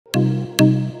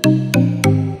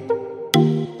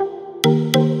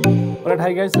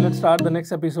hi guys, so let's start the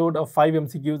next episode of 5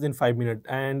 MCQs in 5 minutes.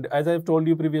 And as I've told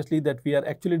you previously that we are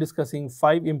actually discussing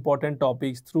 5 important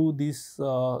topics through this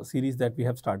series that we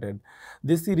have started.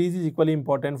 This series is equally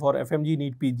important for FMGE,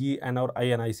 NEET PG and our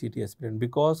INI-CET aspirant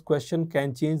because question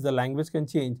can change, the language can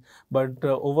change, but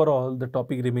overall the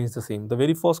topic remains the same. The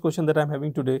very first question that I'm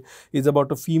having today is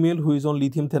about a female who is on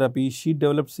lithium therapy. She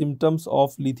developed symptoms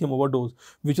of lithium overdose.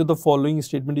 Which of the following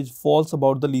statement is false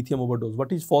about the lithium overdose?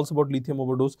 What is false about lithium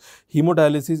overdose?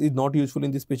 Hemodialysis is not useful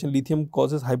in this patient. Lithium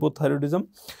causes hypothyroidism.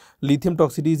 Lithium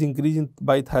toxicity is increased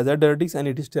by thiazide diuretics and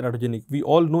it is teratogenic. We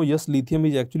all know, yes, lithium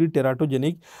is actually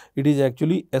teratogenic. It is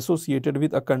actually associated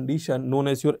with a condition known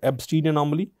as your Epstein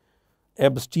anomaly.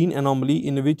 Epstein anomaly,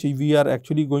 in which we are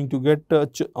actually going to get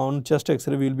on chest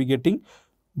x-ray, we will be getting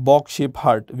box-shaped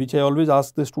heart, which I always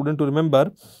ask the student to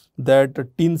remember that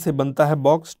tin se banta hai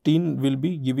box, tin will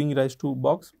be giving rise to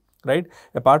box. Right.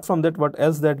 Apart from that, what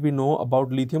else that we know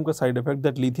about lithium ka side effect?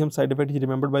 That lithium side effect is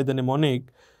remembered by the mnemonic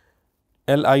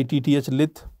LITTH,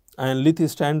 lith, and lith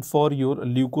stand for your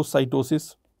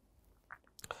leukocytosis.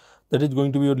 That is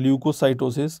going to be your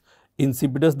leukocytosis.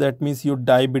 Insipidus, that means your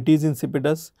diabetes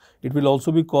insipidus. It will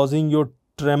also be causing your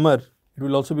tremor. It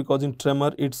will also be causing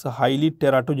tremor. It's a highly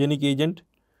teratogenic agent.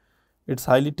 It's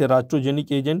highly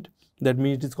teratogenic agent. That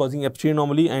means it is causing Epstein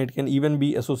anomaly, and it can even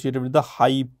be associated with the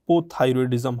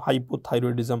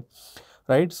hypothyroidism.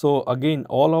 Right. So again,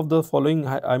 all of the following,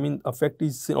 effect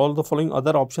is all the following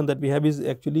other option that we have is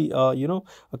actually,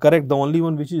 correct. The only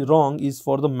one which is wrong is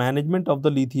for the management of the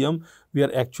lithium, we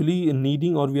are actually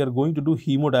needing or we are going to do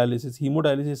hemodialysis.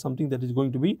 Hemodialysis is something that is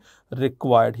going to be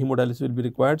required. Hemodialysis will be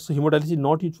required. So hemodialysis is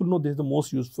not useful. No, this is the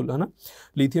most useful. Hai na?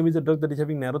 Lithium is a drug that is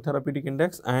having narrow therapeutic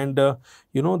index, and the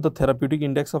therapeutic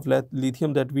index of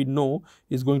lithium that we know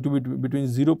is going to be between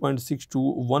 0.6 to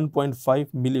 1.5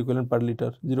 milliequivalent per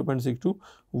liter. 0.6 to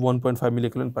 1.5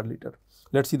 milliequivalent per liter.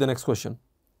 Let's see the next question.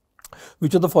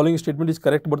 Which of the following statement is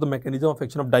correct about the mechanism of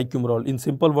action of dicumarol? In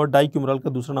simple word, dicumarol का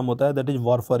दूसरा नाम होता है, that is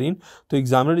warfarin. So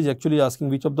examiner is actually asking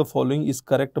which of the following is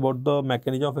correct about the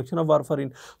mechanism of action of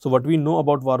warfarin. So what we know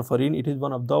about warfarin, it is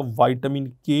one of the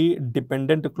vitamin K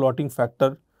dependent clotting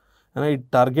factor, and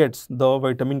it targets the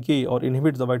vitamin K or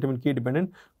inhibits the vitamin K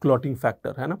dependent clotting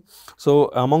factor. Hai na? So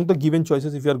among the given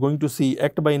choices, if you are going to see,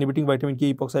 act by inhibiting vitamin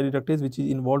K epoxide reductase, which is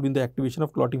involved in the activation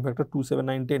of clotting factor 2, 7,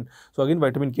 9, 10. So again,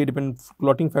 vitamin K dependent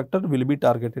clotting factor will be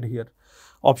targeted here.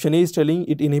 Option A is telling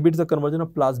it inhibits the conversion of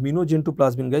plasminogen to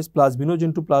plasmin. Guys,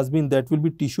 plasminogen to plasmin, that will be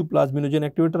tissue plasminogen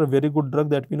activator. A very good drug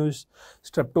that we know is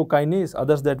streptokinase.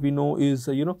 Others that we know is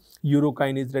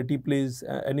urokinase, reteplase,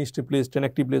 anistriptase,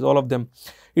 tenecteplase, all of them.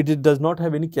 It does not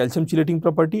have any calcium chelating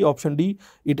property. Option D,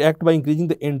 it acts by increasing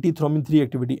the antithrombin 3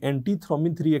 activity.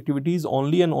 Antithrombin 3 activity is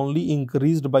only and only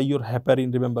increased by your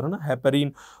heparin. Remember, na?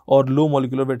 Heparin or low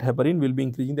molecular weight heparin will be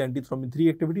increasing the antithrombin 3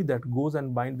 activity that goes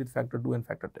and bind with factor 2 and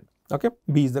factor 10. Okay.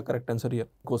 B is the correct answer here.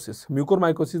 Mycosis.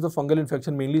 Mucormycosis is a fungal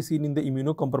infection mainly seen in the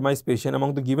immunocompromised patient.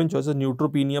 Among the given choices,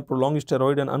 neutropenia, prolonged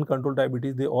steroid and uncontrolled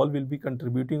diabetes, they all will be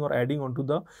contributing or adding onto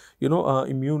the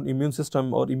immune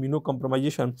system or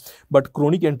immunocompromisation. But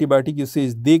chronic antibiotic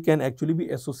usage, they can actually be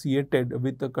associated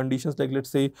with the conditions like, let's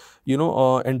say,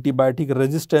 antibiotic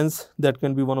resistance. That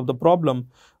can be one of the problem,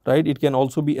 right? It can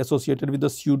also be associated with the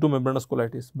pseudomembranous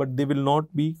colitis, but they will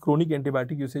not be, chronic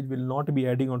antibiotic usage will not be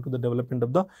adding on to the development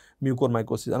of the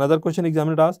mucormycosis. Another question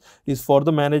examiner asked is for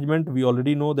the management. We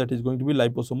already know that is going to be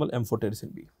liposomal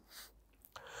amphotericin B.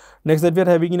 Next, that we are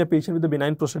having in a patient with a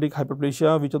benign prostatic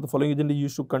hyperplasia, which of the following agent is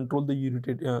used to control the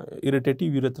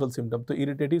irritative urethral symptom? The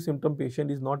irritative symptom patient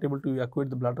is not able to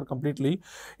evacuate the bladder completely.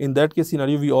 In that case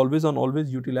scenario, we always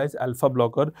utilize alpha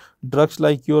blocker. Drugs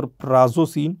like your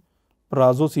prazosin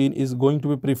is going to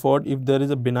be preferred if there is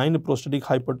a benign prostatic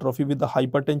hypertrophy with the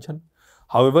hypertension.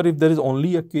 However, if there is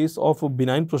only a case of a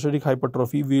benign prostatic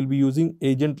hypertrophy, we will be using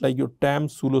agent like your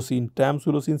tamsulosin,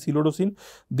 silodosin.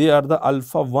 They are the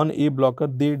alpha 1A blocker.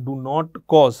 They do not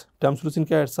cause, tamsulosin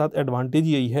के साथ advantage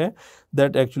यही है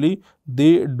that actually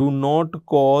they do not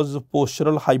cause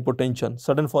postural hypotension.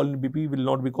 Sudden fall in BP will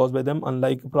not be caused by them,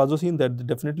 unlike prazosin, that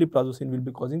definitely prazosin will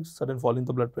be causing sudden fall in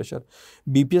the blood pressure.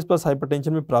 BPS plus hypertension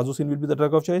में prazosin will be the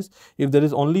drug of choice. If there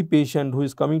is only patient who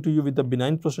is coming to you with the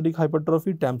benign prostatic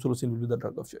hypertrophy, tamsulosin will be the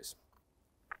drug of choice.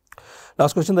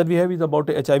 Last question that we have is about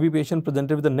a HIV patient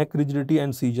presented with a neck rigidity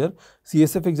and seizure.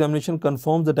 CSF examination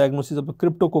confirms the diagnosis of a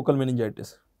cryptococal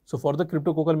meningitis. So for the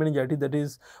cryptococal meningitis, that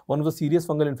is one of the serious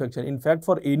fungal infection. In fact,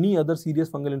 for any other serious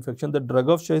fungal infection, the drug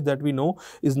of choice that we know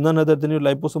is none other than your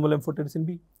liposomal amphotericin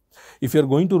B. If you are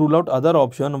going to rule out other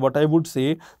option, what I would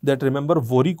say that remember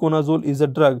voriconazole is a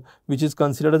drug which is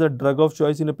considered as a drug of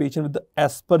choice in a patient with the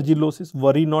aspergillosis.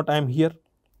 Worry not, I am here.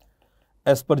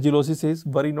 Aspergillosis is,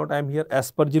 worry not, I am here,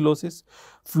 aspergillosis.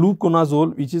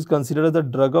 Fluconazole, which is considered as the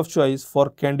drug of choice for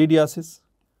candidiasis.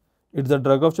 It's the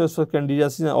drug of choice for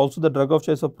candidiasis and also the drug of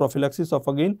choice for prophylaxis of,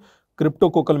 again,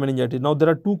 cryptococcal meningitis. Now, there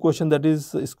are two questions that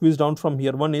is squeezed down from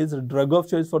here. One is drug of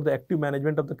choice for the active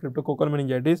management of the cryptococcal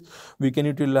meningitis. We can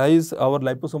utilize our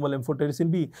liposomal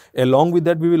amphotericin B. Along with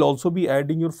that, we will also be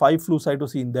adding your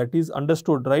 5-flucytosine. That is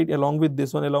understood, right? Along with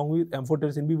this one, along with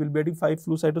amphotericin B, we will be adding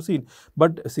 5-flucytosine.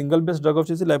 But single best drug of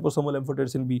choice is liposomal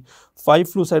amphotericin B.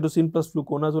 5-flucytosine plus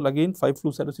fluconazole. Again,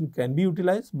 5-flucytosine can be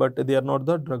utilized, but they are not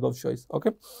the drug of choice.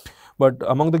 Okay. But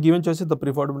among the given choices, the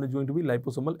preferred one is going to be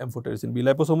liposomal amphotericin B.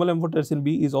 Liposomal amphotericin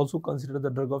B is also considered the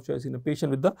drug of choice in a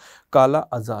patient with the Kala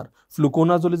Azar.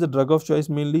 Fluconazole is a drug of choice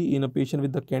mainly in a patient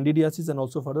with the candidiasis and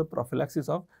also for the prophylaxis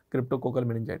of cryptococcal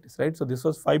meningitis. Right. So this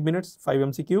was 5 minutes, 5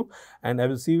 MCQ, and I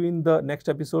will see you in the next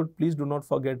episode. Please do not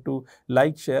forget to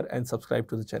like, share, and subscribe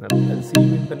to the channel. I will see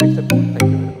you in the next episode.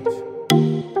 Thank you.